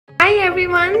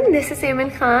everyone, this is Aiman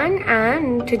Khan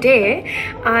and today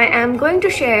I am going to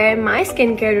share my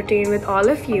skincare routine with all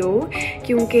of you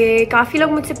क्योंकि काफ़ी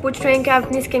लोग मुझसे पूछ रहे हैं कि आप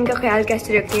अपनी स्किन का ख्याल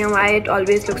कैसे रखती हैं, why it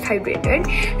always looks hydrated.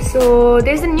 So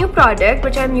there's a new product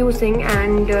which I'm using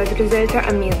and the results are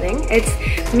amazing. It's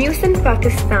Mucin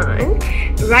Pakistan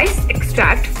Rice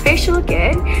Extract Facial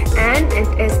Kit and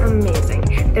it is amazing.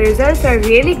 The results are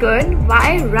really good.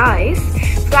 Why rice?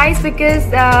 Rice because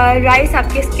rice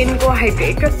आपके skin को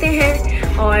hydrate रखते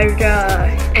हैं और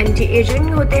anti ageing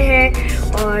होते हैं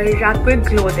और आपको एक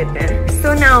ग्लो देते हैं.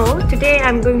 So now today I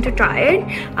am going to try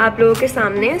it आप लोगों के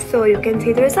सामने so you can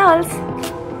see the results.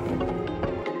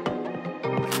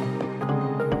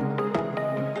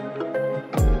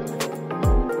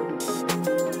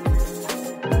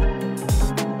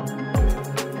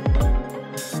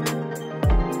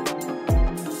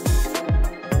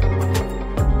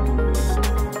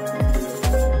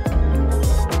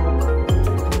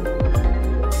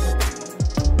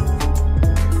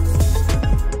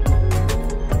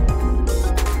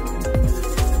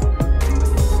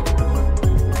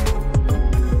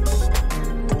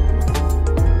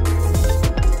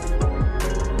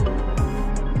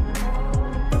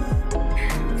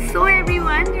 So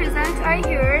everyone, the results are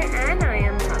here and I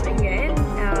am loving it.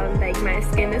 Like my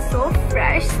skin is so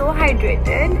fresh, so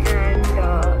hydrated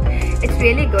and it's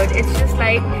really good. It's just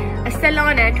like a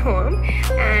salon at home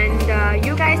and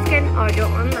you guys can order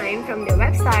online from their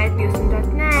website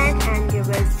mucin.net and give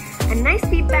us a nice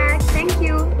feedback. Thank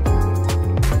you.